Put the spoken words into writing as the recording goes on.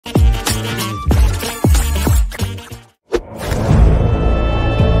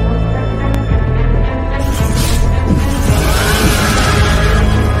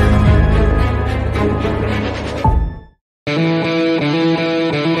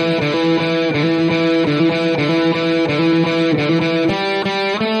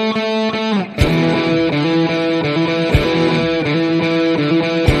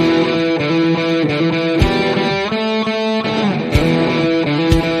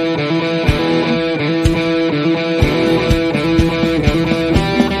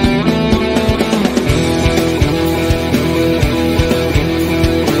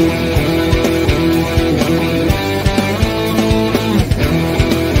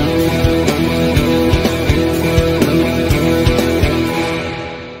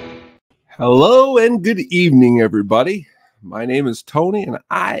Hello and good evening, everybody. My name is Tony, and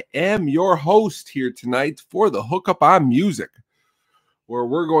I am your host here tonight for the Hookup on Music, where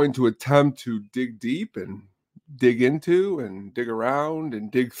we're going to attempt to dig deep and dig into and dig around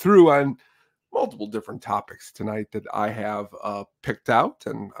and dig through on multiple different topics tonight that I have picked out,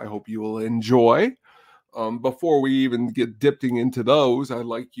 and I hope you will enjoy. Before we even get dipping into those, I'd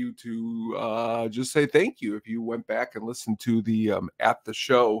like you to just say thank you if you went back and listened to the At the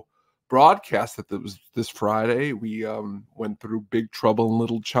Show broadcast that was this Friday. We went through Big Trouble in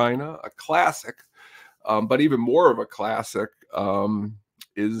Little China, a classic, but even more of a classic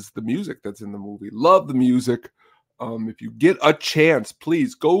is the music that's in the movie. Love the music. If you get a chance,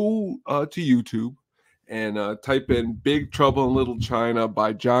 please go to YouTube and type in Big Trouble in Little China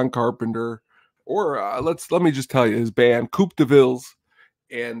by John Carpenter. Or let me just tell you, his band, Coupe de Villes,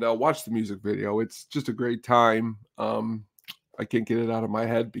 and watch the music video. It's just a great time. I can't get it out of my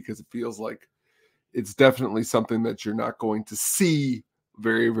head because it feels like it's definitely something that you're not going to see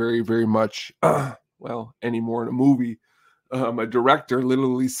very, very, very much, anymore in a movie. A director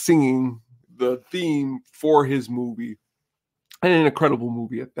literally singing the theme for his movie, and an incredible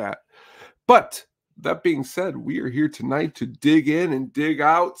movie at that. But that being said, we are here tonight to dig in and dig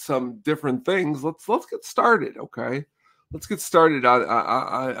out some different things. Let's get started, okay? Let's get started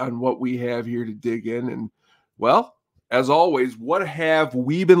on what we have here to dig in. And, well, as always, what have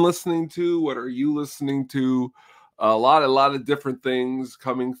we been listening to? What are you listening to? A lot of different things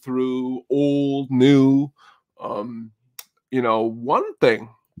coming through, old, new. One thing,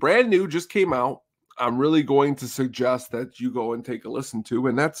 brand new, just came out. I'm really going to suggest that you go and take a listen to,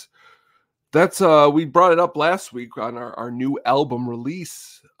 and that's we brought it up last week on our new album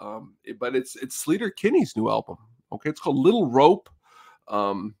release, but it's Sleater-Kinney's new album. Okay, it's called Little Rope.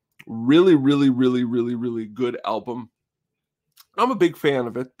 Really, really, really, really, really good album. I'm a big fan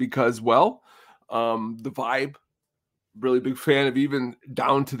of it because, the vibe. Really big fan of even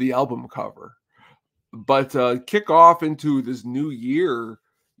down to the album cover. But kick off into this new year,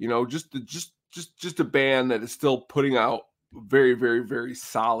 just a band that is still putting out very, very, very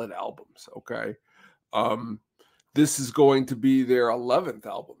solid albums. Okay. This is going to be their 11th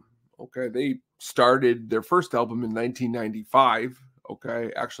album. Okay. They started their first album in 1995.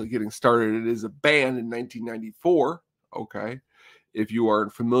 Okay. Actually getting started as a band in 1994. Okay. If you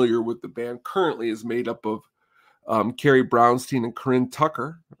aren't familiar with the band, currently is made up of Carrie Brownstein and Corinne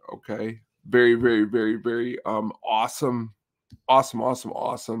Tucker. Okay. Very, very, very, very awesome.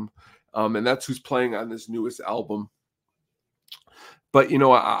 And that's who's playing on this newest album. But,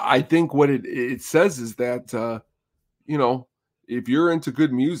 I think what it says is that, if you're into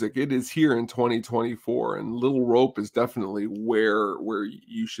good music, it is here in 2024. And Little Rope is definitely where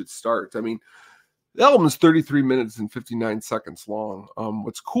you should start. I mean, the album is 33 minutes and 59 seconds long.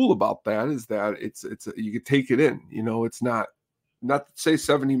 What's cool about that is that it's you can take it in. It's not to say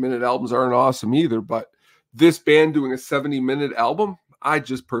 70-minute albums aren't awesome either, but this band doing a 70-minute album, I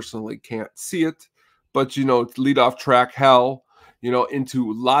just personally can't see it. But, lead off track Hell,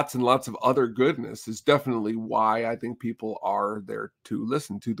 into lots and lots of other goodness is definitely why I think people are there to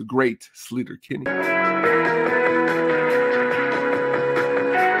listen to the great Sleater-Kinney.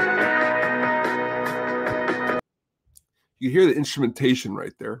 You hear the instrumentation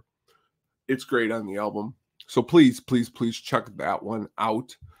right there. It's great on the album. So please, please, please check that one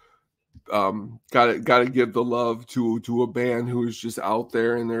out. Gotta give the love to a band who is just out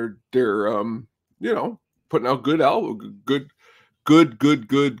there and they're putting out good album, good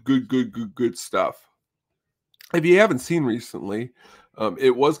stuff. If you haven't seen recently,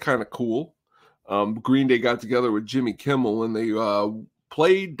 it was kind of cool. Green Day got together with Jimmy Kimmel and they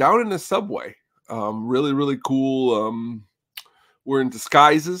played down in the subway. Really, really cool. We're in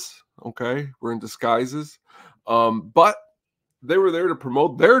disguises. Okay, we're in disguises. But they were there to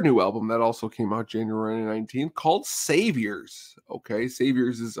promote their new album that also came out January 19th called Saviors. Okay,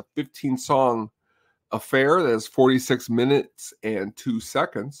 Saviors is a 15-song affair that has 46 minutes and 2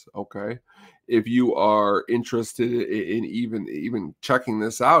 seconds. Okay, if you are interested in even checking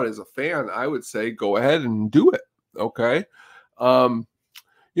this out as a fan, I would say go ahead and do it. Okay. A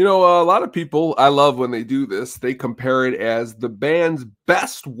lot of people, I love when they do this, they compare it as the band's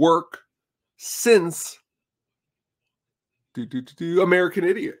best work since American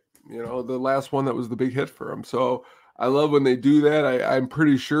Idiot, the last one that was the big hit for them. So I love when they do that. I'm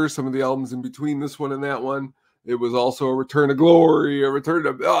pretty sure some of the albums in between this one and that one, it was also a Return to Glory, a Return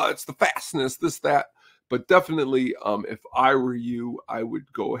to, it's the Fastness, this, that. But definitely, if I were you, I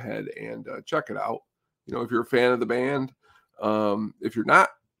would go ahead and check it out. If you're a fan of the band, if you're not,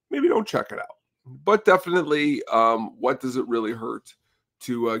 maybe don't check it out. But definitely, what does it really hurt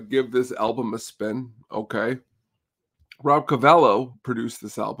to give this album a spin. Okay. Rob Cavallo produced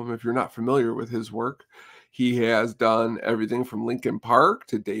this album. If you're not familiar with his work, he has done everything from Linkin Park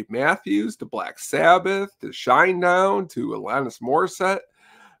to Dave Matthews to Black Sabbath to Shinedown to Alanis Morissette,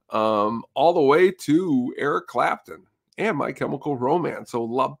 all the way to Eric Clapton and My Chemical Romance.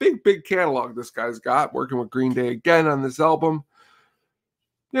 So big catalog this guy's got, working with Green Day again on this album.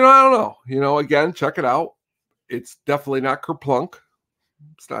 I don't know. Again, check it out. It's definitely not Kerplunk.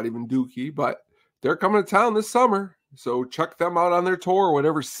 It's not even Dookie, but they're coming to town this summer. So check them out on their tour,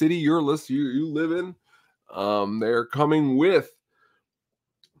 whatever city you live in. They're coming with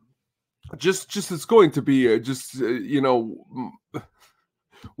just it's going to be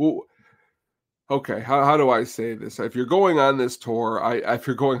well, okay, how do I say this? If you're going on this tour, if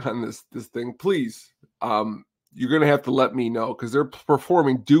you're going on this thing, please, you're going to have to let me know, because they're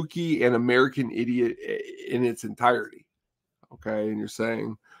performing Dookie and American Idiot in its entirety. Okay. And you're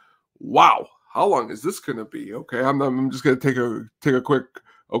saying, wow, how long is this going to be? Okay. I'm just going to take a quick,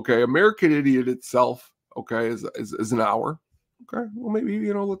 okay. American Idiot itself, okay, is an hour. Okay. Well, maybe,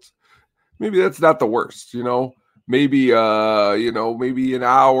 maybe that's not the worst, maybe, maybe an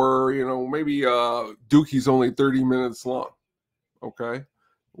hour, maybe, Dookie's only 30 minutes long. Okay.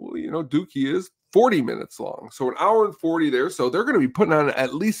 Well, Dookie is 40 minutes long. So an hour and 40 there. So they're going to be putting on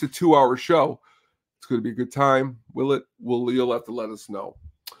at least a 2-hour show. It's going to be a good time. Will it? You'll have to let us know.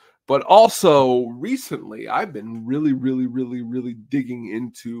 But also recently, I've been really digging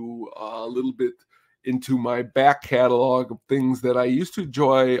into a little bit into my back catalog of things that I used to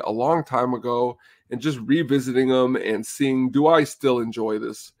enjoy a long time ago, and just revisiting them and seeing, do I still enjoy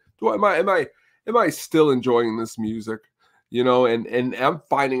this? Am I still enjoying this music? And I'm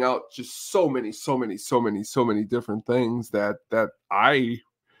finding out just so many different things that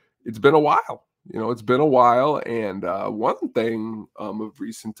it's been a while. It's been a while. And one thing of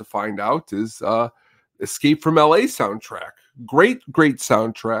recent to find out is Escape from LA soundtrack. Great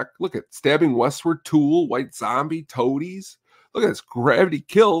soundtrack. Look at Stabbing Westward, Tool, White Zombie, Toadies. Look at this, Gravity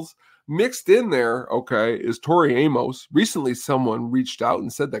Kills. Mixed in there, okay, is Tori Amos. Recently, someone reached out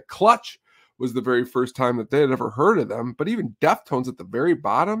and said that Clutch was the very first time that they had ever heard of them. But even Deftones at the very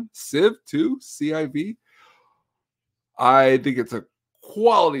bottom, Civ too, CIV. I think it's a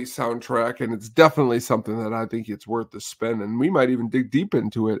quality soundtrack, and it's definitely something that I think it's worth the spin. And we might even dig deep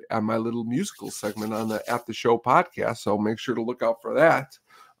into it on my little musical segment on the At the Show podcast. So make sure to look out for that.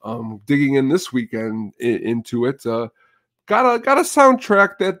 Digging in this weekend into it. Got a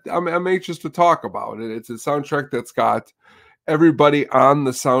soundtrack that I'm anxious to talk about. It's a soundtrack that's got everybody on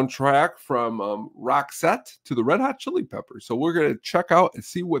the soundtrack, from Roxette to the Red Hot Chili Peppers. So we're going to check out and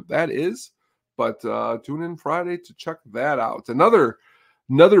see what that is. But tune in Friday to check that out. Another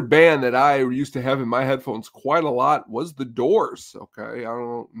band that I used to have in my headphones quite a lot was The Doors. Okay, I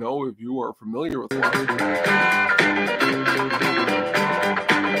don't know if you are familiar with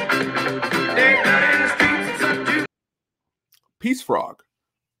Peace Frog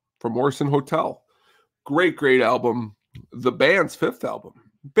from Morrison Hotel. Great album. The band's 5th album.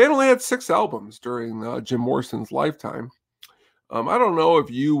 The band only had 6 albums during Jim Morrison's lifetime. I don't know if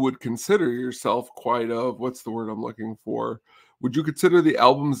you would consider yourself what's the word I'm looking for? Would you consider the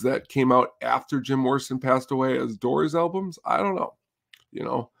albums that came out after Jim Morrison passed away as Doors albums? I don't know.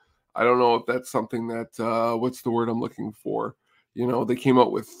 I don't know if that's something that, what's the word I'm looking for? They came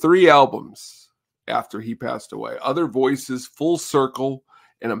out with 3 albums after he passed away: Other Voices, Full Circle,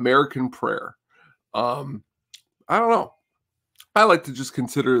 and American Prayer. I don't know. I like to just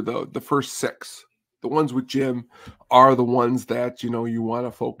consider the first 6. The ones with Jim are the ones that, you want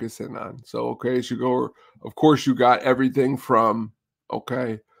to focus in on. So, okay, as you go, of course, you got everything from,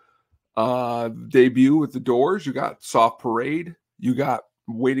 debut with The Doors. You got Soft Parade. You got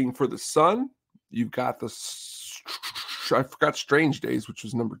Waiting for the Sun. You've got I forgot Strange Days, which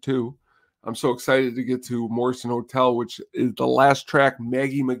was number 2. I'm so excited to get to Morrison Hotel, which is the last track,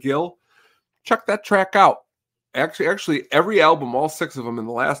 Maggie McGill. Check that track out. Actually, every album, all 6 of them, in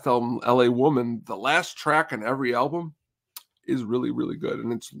the last album, LA Woman, the last track on every album is really good.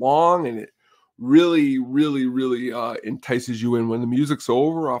 And it's long, and it really entices you in. When the music's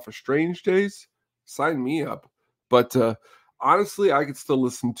over off of Strange Days, sign me up. But honestly, I could still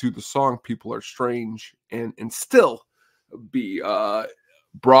listen to the song People Are Strange and still be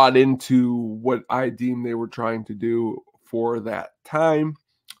brought into what I deem they were trying to do for that time.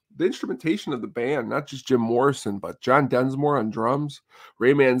 The instrumentation of the band, not just Jim Morrison, but John Densmore on drums,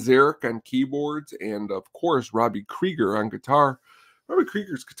 Ray Manzarek on keyboards, and of course, Robbie Krieger on guitar. Robbie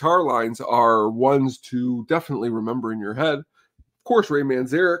Krieger's guitar lines are ones to definitely remember in your head. Of course, Ray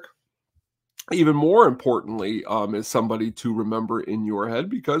Manzarek even more importantly, is somebody to remember in your head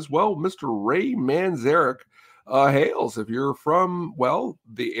because, well, Mr. Ray Manzarek hails. If you're from, well,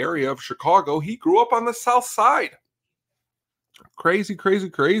 the area of Chicago, he grew up on the South Side. Crazy, crazy,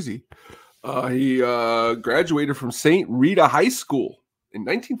 crazy. He graduated from St. Rita High School in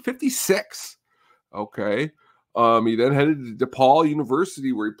 1956. Okay. He then headed to DePaul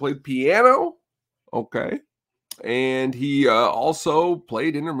University where he played piano. Okay. And he also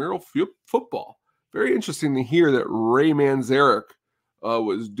played intramural football. Very interesting to hear that Ray Manzarek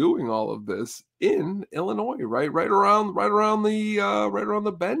was doing all of this in Illinois, right around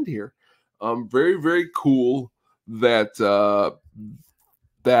the bend here. Very, very cool that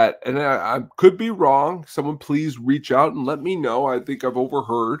and I could be wrong. Someone please reach out and let me know. I think I've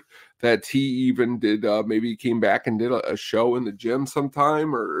overheard that he even did maybe he came back and did a show in the gym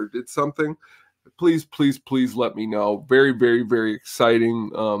sometime or did something. Please, please, please let me know. Very, very, very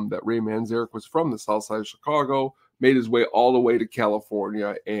exciting that Ray Manzarek was from the South Side of Chicago, made his way all the way to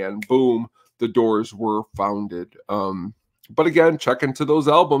California, and boom, the Doors were founded. But again, check into those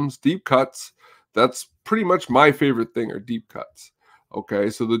albums, deep cuts. That's pretty much my favorite thing are deep cuts. Okay,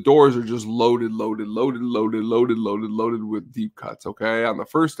 so the Doors are just loaded with deep cuts. Okay, on the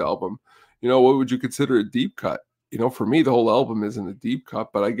first album, what would you consider a deep cut? For me, the whole album isn't a deep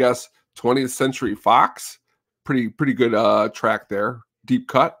cut, but I guess 20th Century Fox, pretty good track there. Deep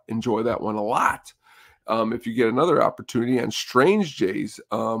cut, enjoy that one a lot. If you get another opportunity on Strange Jays,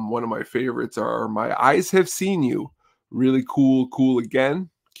 one of my favorites are My Eyes Have Seen You. Really cool again.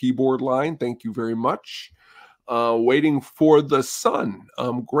 Keyboard line, thank you very much. Waiting for the Sun.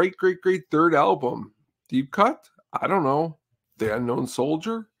 Great third album. Deep cut? I don't know. The Unknown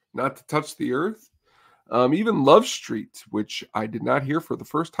Soldier? Not to Touch the Earth? Even Love Street, which I did not hear for the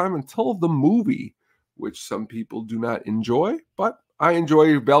first time until the movie, which some people do not enjoy, but I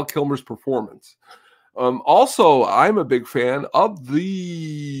enjoy Val Kilmer's performance. Also, I'm a big fan of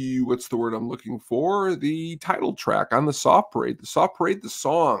what's the word I'm looking for? The title track on the Soft Parade. The Soft Parade, the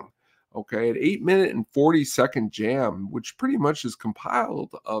song. Okay, an 8-minute and 40-second jam, which pretty much is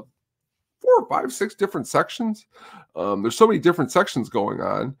compiled of 4, 5, 6 different sections. There's so many different sections going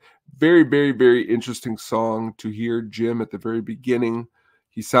on. Very, very, very interesting song to hear Jim at the very beginning.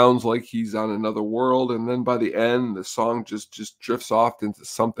 He sounds like he's on another world, and then by the end, the song just drifts off into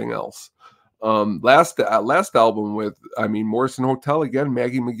something else. Last album with, Morrison Hotel again,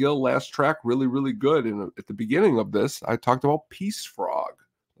 Maggie McGill, last track, really, really good. And at the beginning of this, I talked about Peace Frog,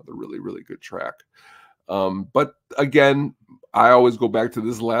 another really, really good track. But again, I always go back to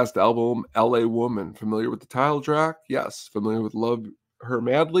this last album, LA Woman. Familiar with the title track? Yes. Familiar with Love Her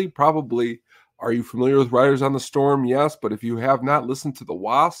Madly? Probably. Are you familiar with Riders on the Storm? Yes. But if you have not listened to The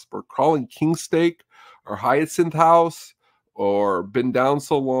Wasp or Crawling Kingstake or Hyacinth House or Been Down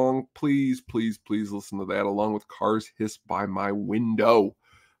So Long, please, please, please listen to that along with Cars Hiss By My Window.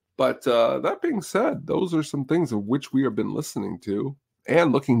 But that being said, those are some things of which we have been listening to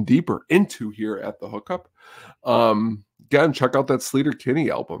and looking deeper into here at the Hookup. Again, check out that Sleater-Kinney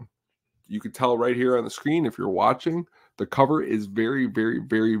album. You can tell right here on the screen if you're watching. The cover is very, very,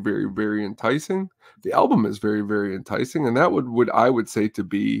 very, very, very enticing. The album is very, very enticing, and that would I would say to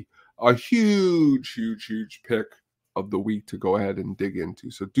be a huge, huge, huge pick of the week to go ahead and dig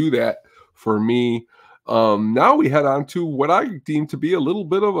into. So do that for me. Now we head on to what I deem to be a little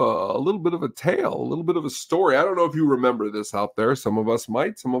bit of a tale, a little bit of a story. I don't know if you remember this out there. Some of us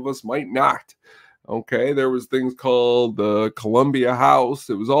might, some of us might not. Okay, there was things called the Columbia House.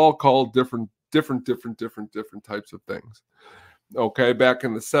 It was all called different types of things. Okay, back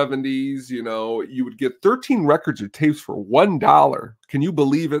in the 70s, you would get 13 records or tapes for $1. Can you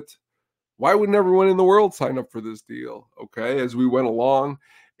believe it? Why wouldn't everyone in the world sign up for this deal? Okay, as we went along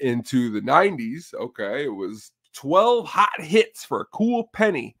into the 90s, okay, it was 12 hot hits for a cool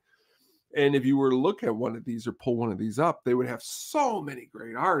penny. And if you were to look at one of these or pull one of these up, they would have so many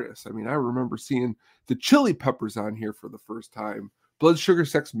great artists. I rember seeing the Chili Peppers on here for the first time, Blood Sugar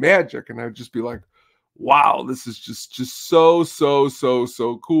Sex Magic, and I'd just be like, wow, this is just so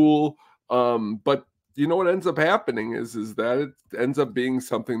cool. But you know what ends up happening is that it ends up being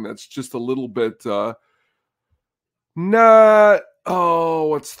something that's just a little bit not,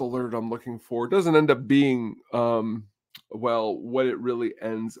 what's the word I'm looking for? It doesn't end up being what it really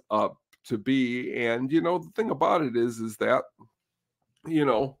ends up to be. And the thing about it is that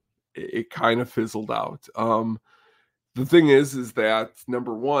it kind of fizzled out. The thing is that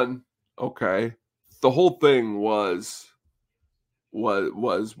number one, okay, the whole thing was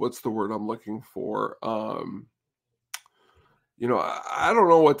what's the word I'm looking for? I don't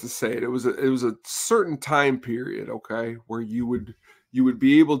know what to say. It was a certain time period, okay, where you would you would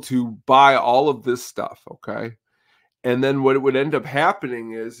be able to buy all of this stuff, okay? And then what it would end up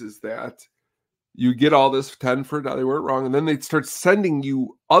happening is that you get all this 10 for now, they weren't wrong, and then they'd start sending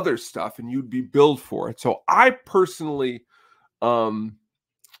you other stuff and you'd be billed for it. So I personally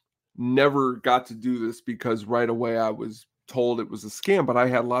never got to do this because right away I was told it was a scam, but I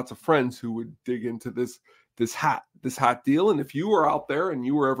had lots of friends who would dig into this hot deal. And if you were out there and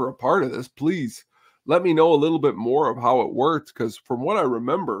you were ever a part of this, please let me know a little bit more of how it worked, because from what I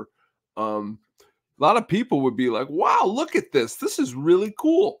remember, a lot of people would be like, wow, look at this. This is really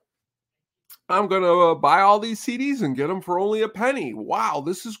cool. I'm going to buy all these CDs and get them for only a penny. Wow,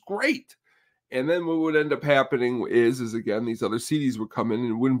 this is great. And then what would end up happening is again, these other CDs would come in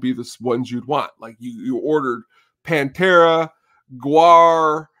and it wouldn't be the ones you'd want. Like you ordered Pantera,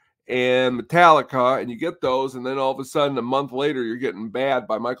 Guar, and Metallica, and you get those, and then all of a sudden, a month later, you're getting Bad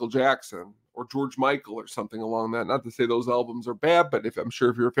by Michael Jackson or George Michael or something along that. Not to say those albums are bad, but I'm sure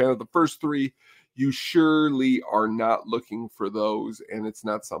if you're a fan of the first three, you surely are not looking for those, and it's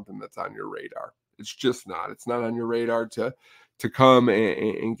not something that's on your radar. It's just not. It's not on your radar to come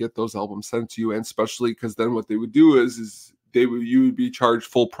and get those albums sent to you, and especially because then what they would do is you would be charged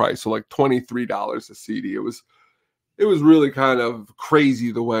full price, so like $23 a CD. It was really kind of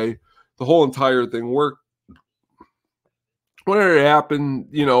crazy the way the whole entire thing worked. When it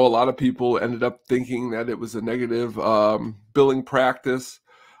happened, a lot of people ended up thinking that it was a negative billing practice.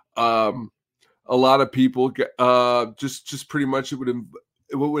 A lot of people just pretty much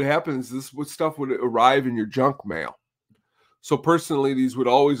what would happen is this stuff would arrive in your junk mail. So personally, these would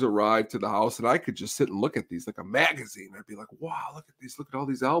always arrive to the house, and I could just sit and look at these like a magazine. I'd be like, wow, look at these. Look at all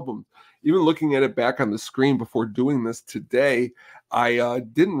these albums. Even looking at it back on the screen before doing this today, I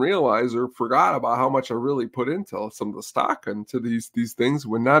didn't realize or forgot about how much I really put into some of the stock into these things.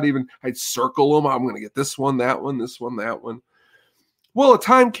 When not even, I'd circle them. I'm going to get this one, that one, this one, that one. Well, a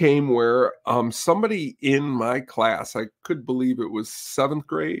time came where somebody in my class, I could believe it was 7th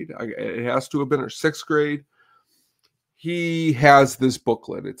grade. It has to have been, or 6th grade. He has this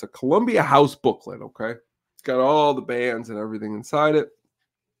booklet. It's a Columbia House booklet, okay? It's got all the bands and everything inside it.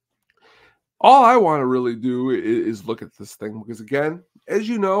 All I want to really do is look at this thing because, again, as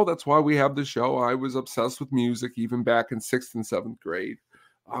you know, that's why we have the show. I was obsessed with music even back in 6th and 7th grade.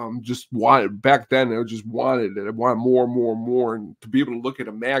 Just wanted, back then, I just wanted it. I wanted more and more and more, and to be able to look at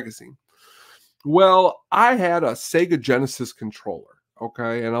a magazine. Well, I had a Sega Genesis controller,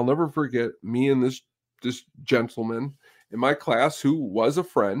 okay? And I'll never forget me and this gentleman in my class who was a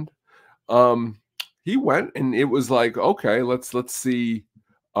friend. He went, and it was like, okay, let's see,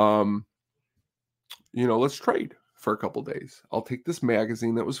 let's trade for a couple days. I'll take this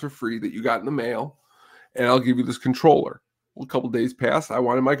magazine that was for free that you got in the mail, and I'll give you this controller. Well, a couple days passed. I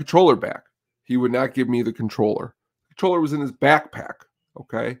wanted my controller back. He would not give me the controller. The controller was in his backpack.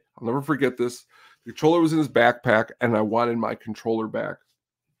 Okay, I'll never forget this. The controller was in his backpack, and I wanted my controller back.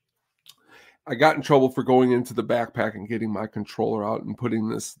 I got in trouble for going into the backpack and getting my controller out and putting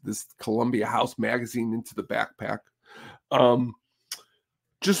this Columbia House magazine into the backpack.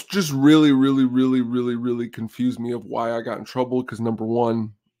 Just really confused me of why I got in trouble. Because number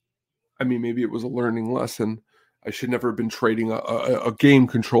one, I mean, maybe it was a learning lesson. I should never have been trading a game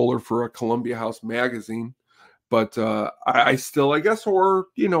controller for a Columbia House magazine. But I still, I guess, or,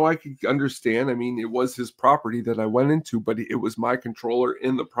 I could understand. I mean, it was his property that I went into, but it was my controller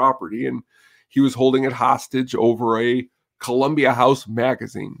in the property, and he was holding it hostage over a Columbia House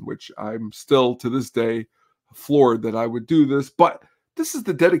magazine, which I'm still to this day floored that I would do this. But this is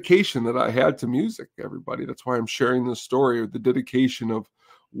the dedication that I had to music, everybody. That's why I'm sharing this story, of the dedication of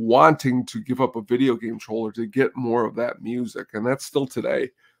wanting to give up a video game controller to get more of that music. And that's still today.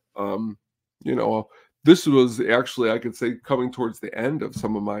 This was actually, I could say, coming towards the end of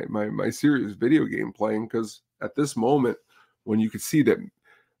some of my serious video game playing, because at this moment, when you could see that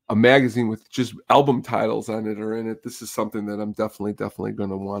a magazine with just album titles on it or in it, this is something that I'm definitely going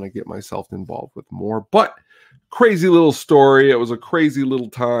to want to get myself involved with more. But crazy little story. It was a crazy little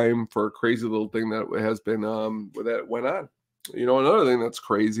time for a crazy little thing that has been that went on. Another thing that's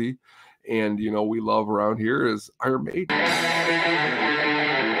crazy, and we love around here, is Iron Maiden.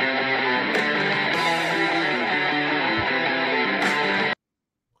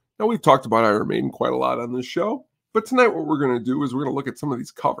 Now, we've talked about Iron Maiden quite a lot on this show, but tonight what we're going to do is we're going to look at some of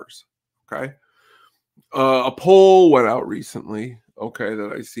these covers, okay? A poll went out recently, okay,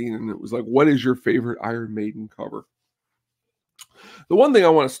 that I seen, and it was like, what is your favorite Iron Maiden cover? The one thing I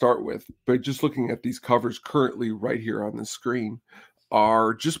want to start with, by just looking at these covers currently right here on the screen,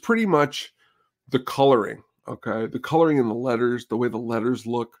 are just pretty much the coloring, okay? The coloring in the letters, the way the letters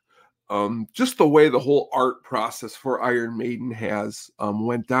look. just the way the whole art process for Iron Maiden has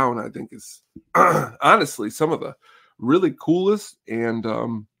went down, I think is honestly some of the really coolest, and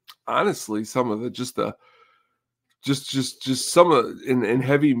honestly some of the just some of in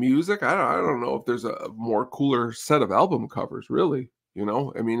heavy music. I don't know if there's a more cooler set of album covers, really. You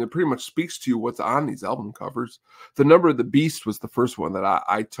know, I mean, it pretty much speaks to you what's on these album covers. The Number of the Beast was the first one that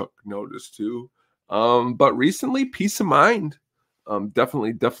I took notice to. But recently, Peace of Mind.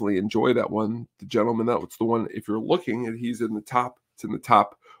 Definitely enjoy that one. The Gentleman, that was the one. If you're looking, and he's in the top. It's in the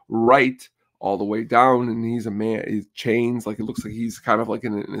top right, all the way down, and he's a man. He's chains, like it looks like he's kind of like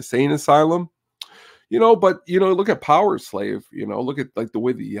in an insane asylum. You know, but you know, look at Power Slave. You know, look at like the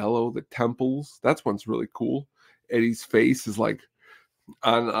way the yellow, the temples. That's one's really cool. Eddie's face is like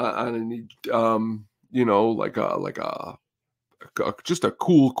on an you know, like a just a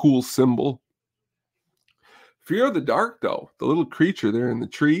cool symbol. Fear of the Dark, though, the little creature there in the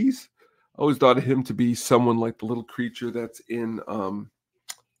trees, I always thought of him to be someone like the little creature that's in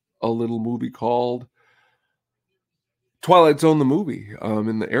a little movie called Twilight Zone, the movie,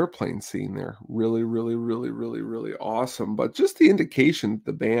 in the airplane scene there. Really awesome. But just the indication that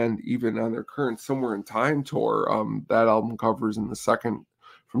the band, even on their current Somewhere in Time tour, that album covers in the second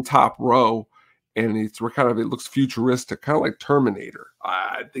from top row, and it looks futuristic, kind of like Terminator.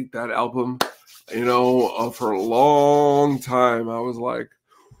 I think that album, you know, for a long time, I was like,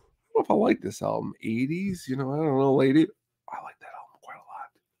 I don't know if I like this album. 80s, you know, I don't know, lady. I like that album quite a lot.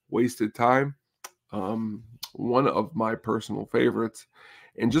 Wasted Time. One of my personal favorites,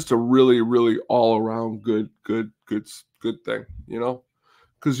 and just a really all around good thing, you know,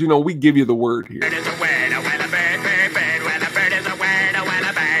 because you know we give you the word here.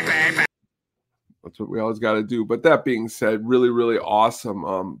 That's what we always got to do. But that being said, really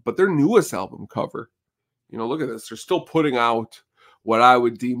awesome. But their newest album cover, you know, look at this. They're still putting out what I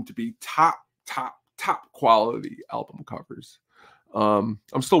would deem to be top quality album covers. I'm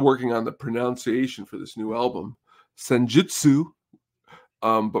still working on the pronunciation for this new album, Senjutsu.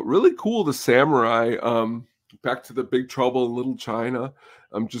 But really cool, the samurai, Back to the Big Trouble in Little China,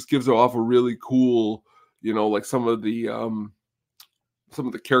 just gives off a really cool, you know, like some of the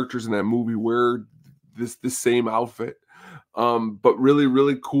characters in that movie wear this same outfit. But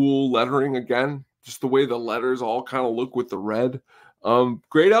really cool lettering again, just the way the letters all kind of look with the red.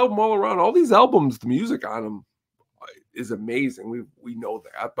 Great album all around. All these albums, the music on them is amazing. We know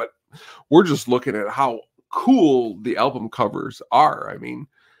that, but we're just looking at how cool the album covers are. I mean,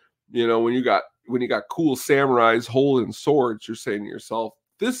 you know, when you got cool samurais holding swords, you're saying to yourself,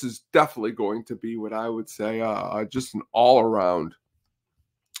 this is definitely going to be what I would say just an all around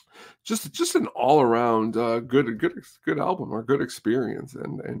good album or good experience.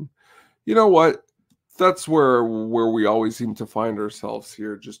 And you know what, that's where we always seem to find ourselves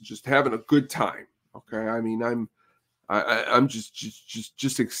here, just having a good time. Okay, I mean, I'm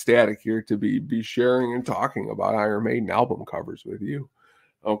just ecstatic here to be sharing and talking about Iron Maiden album covers with you.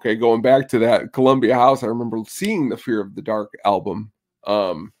 Okay, going back to that Columbia House, I remember seeing the Fear of the Dark album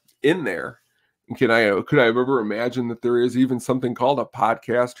in there. And could I have ever imagined that there is even something called a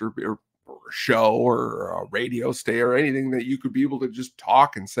podcast or a show or a radio stay or anything that you could be able to just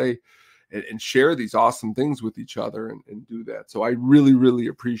talk and say and share these awesome things with each other and do that. So I really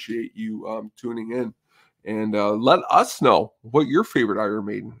appreciate you tuning in. And let us know what your favorite Iron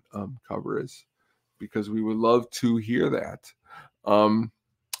Maiden cover is, because we would love to hear that.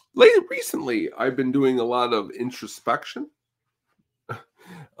 Recently, I've been doing a lot of introspectiveness.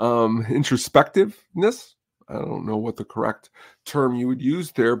 I don't know what the correct term you would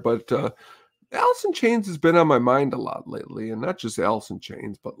use there, but Alice in Chains has been on my mind a lot lately, and not just Alice in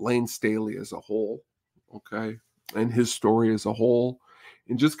Chains, but Lane Staley as a whole, okay, and his story as a whole,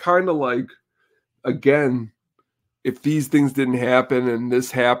 and just kind of like, again, if these things didn't happen and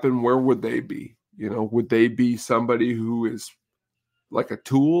this happened, where would they be? You know, would they be somebody who is like a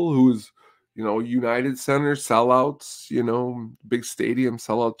Tool, who's, you know, United Center sellouts, you know, big stadium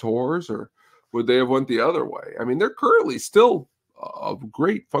sellout tours, or would they have went the other way? I mean, they're currently still a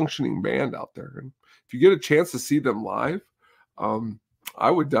great functioning band out there, and if you get a chance to see them live, I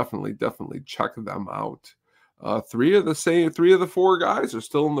would definitely check them out. Three of the four guys are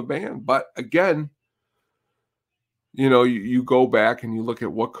still in the band, but again, you know, you go back and you look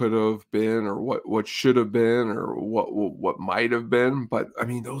at what could have been, or what should have been, or what might have been. But I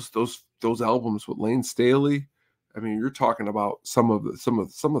mean, those albums with Lane Staley, I mean, you're talking about some of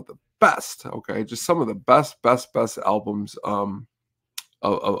the best, okay, just some of the best albums of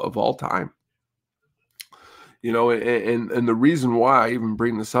all time. You know, and the reason why I even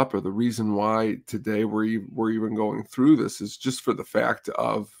bring this up, or the reason why today we're even going through this, is just for the fact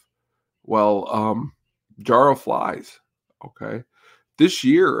of, Well, Jar of Flies. Okay. This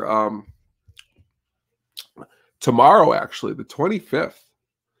year, tomorrow, actually, the 25th,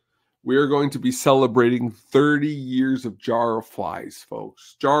 we are going to be celebrating 30 years of Jar of Flies,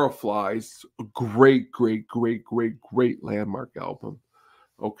 folks. Jar of Flies, a great, great, great, great, great landmark album.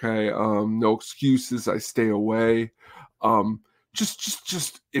 Okay. No Excuses, I Stay Away.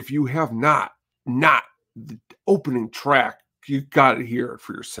 Just if you have not the opening track, you got to hear it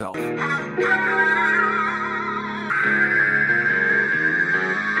for yourself.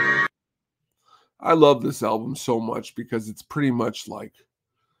 I love this album so much because it's pretty much like,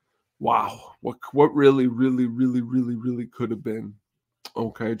 wow, what really, really, really, really, really could have been.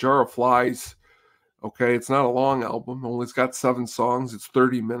 Okay, Jar of Flies. Okay, it's not a long album. Only it's got 7 songs. It's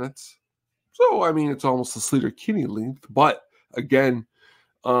 30 minutes. So I mean, it's almost a Sleater-Kinney length. But again,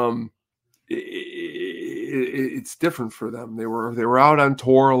 it's different for them. They were out on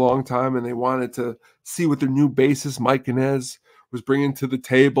tour a long time, and they wanted to see what their new bassist Mike Inez was bringing to the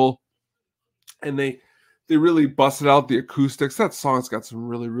table, and they really busted out the acoustics. That song's got some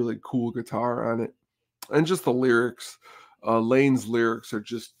really, really cool guitar on it, and just the lyrics. Lane's lyrics are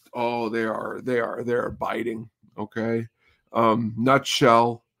just, oh, they are biting. Okay,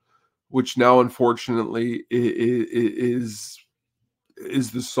 Nutshell, which now unfortunately is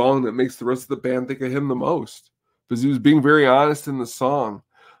the song that makes the rest of the band think of him the most, because he was being very honest in the song.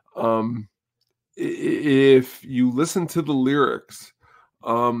 If you listen to the lyrics,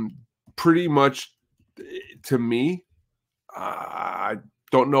 pretty much to me, I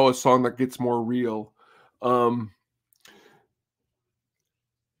don't know a song that gets more real. And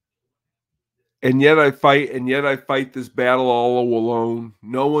yet I fight this battle all alone.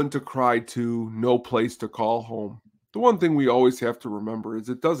 No one to cry to, no place to call home. The one thing we always have to remember is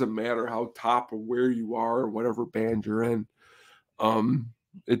it doesn't matter how top or where you are or whatever band you're in.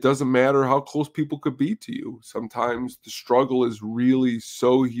 It doesn't matter how close people could be to you. Sometimes the struggle is really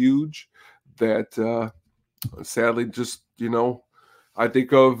so huge that sadly, just, I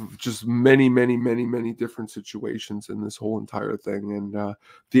think of just many, many, many, many different situations in this whole entire thing. And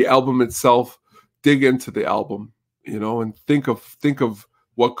the album itself, dig into the album, and think of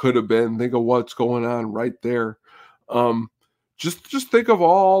what could have been, think of what's going on right there. Just think of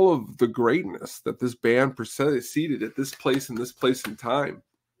all of the greatness that this band preceded at this place in time.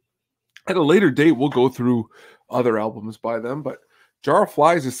 At a later date, we'll go through other albums by them, but Jar of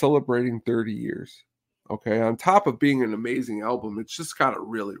Flies is celebrating 30 years. Okay, on top of being an amazing album, it's just got a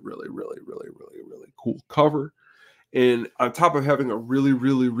really, really, really, really, really, really cool cover. And on top of having a really,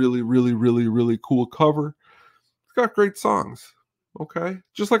 really, really, really, really, really cool cover, it's got great songs. Okay,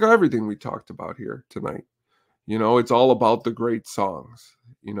 just like everything we talked about here tonight. It's all about the great songs.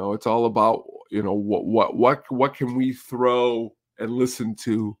 It's all about, what can we throw and listen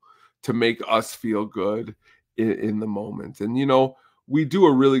to make us feel good in the moment. And we do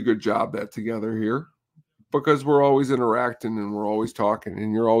a really good job that together here, because we're always interacting and we're always talking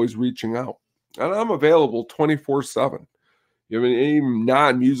and you're always reaching out. And I'm available 24/7. Any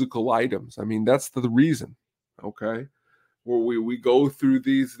non-musical items. I mean, that's the reason. Okay. Where we go through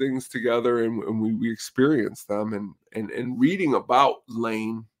these things together and we experience them, and reading about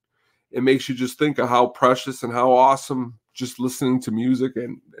Lane, it makes you just think of how precious and how awesome just listening to music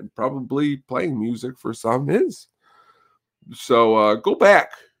and probably playing music for some is. So go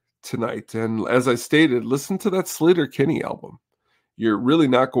back tonight, and as I stated, listen to that Sleater-Kinney album. You're really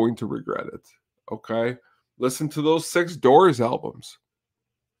not going to regret it. Okay, listen to those 6 Doors albums.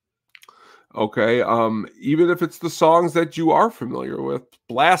 Okay, even if it's the songs that you are familiar with,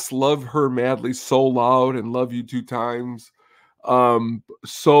 blast Love Her Madly, So Loud, and Love You Two Times.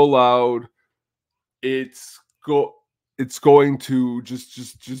 So Loud, it's going to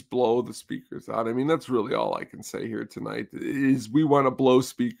just blow the speakers out. I mean, that's really all I can say here tonight, is we want to blow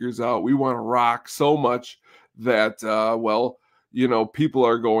speakers out. We want to rock so much that people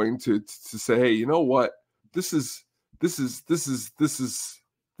are going to say, hey, you know what? This is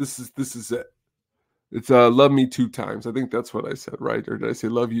it. It's Love Me Two Times. I think that's what I said, right? Or did I say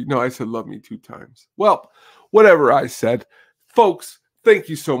love you? No, I said love me 2 times. Well, whatever I said. Folks, thank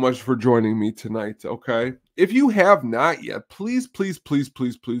you so much for joining me tonight, okay? If you have not yet, please,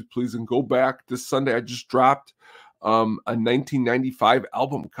 and go back. This Sunday, I just dropped a 1995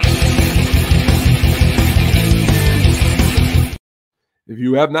 album cut. If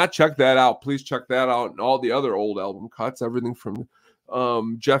you have not checked that out, please check that out, and all the other old album cuts, everything from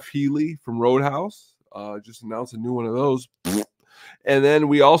Jeff Healey from Roadhouse. Just announced a new one of those. And then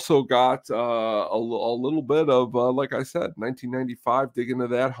we also got a little bit of, like I said, 1995, dig into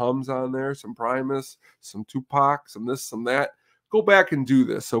that. Hums on there, some Primus, some Tupac, some this, some that. go back and do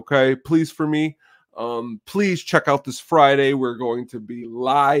this, okay? Please, for me. Please check out this Friday. We're going to be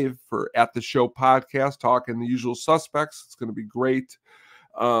live for At the Show podcast, talking the usual suspects. It's going to be great.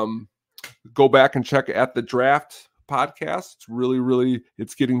 Go back and check At the Draft podcast. It's really,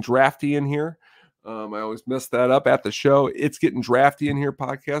 it's getting drafty in here. I always mess that up. At the Show, it's getting drafty in here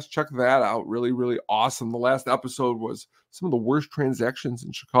podcast. Check that out. Really awesome. The last episode was some of the worst transactions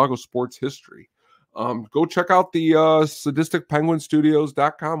in Chicago sports history. Go check out the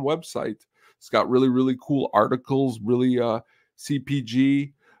sadisticpenguinstudios.com website. It's got really cool articles.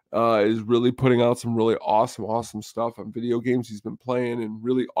 CPG is really putting out some really awesome stuff on video games he's been playing and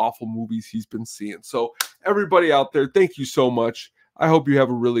really awful movies he's been seeing. So everybody out there, thank you so much. I hope you have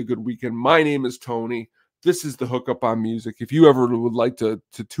a really good weekend. My name is Tony. This is the Hookup on Music. If you ever would like to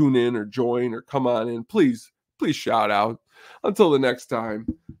tune in or join or come on in, please shout out. Until the next time,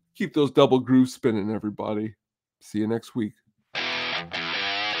 keep those double grooves spinning, everybody. See you next week.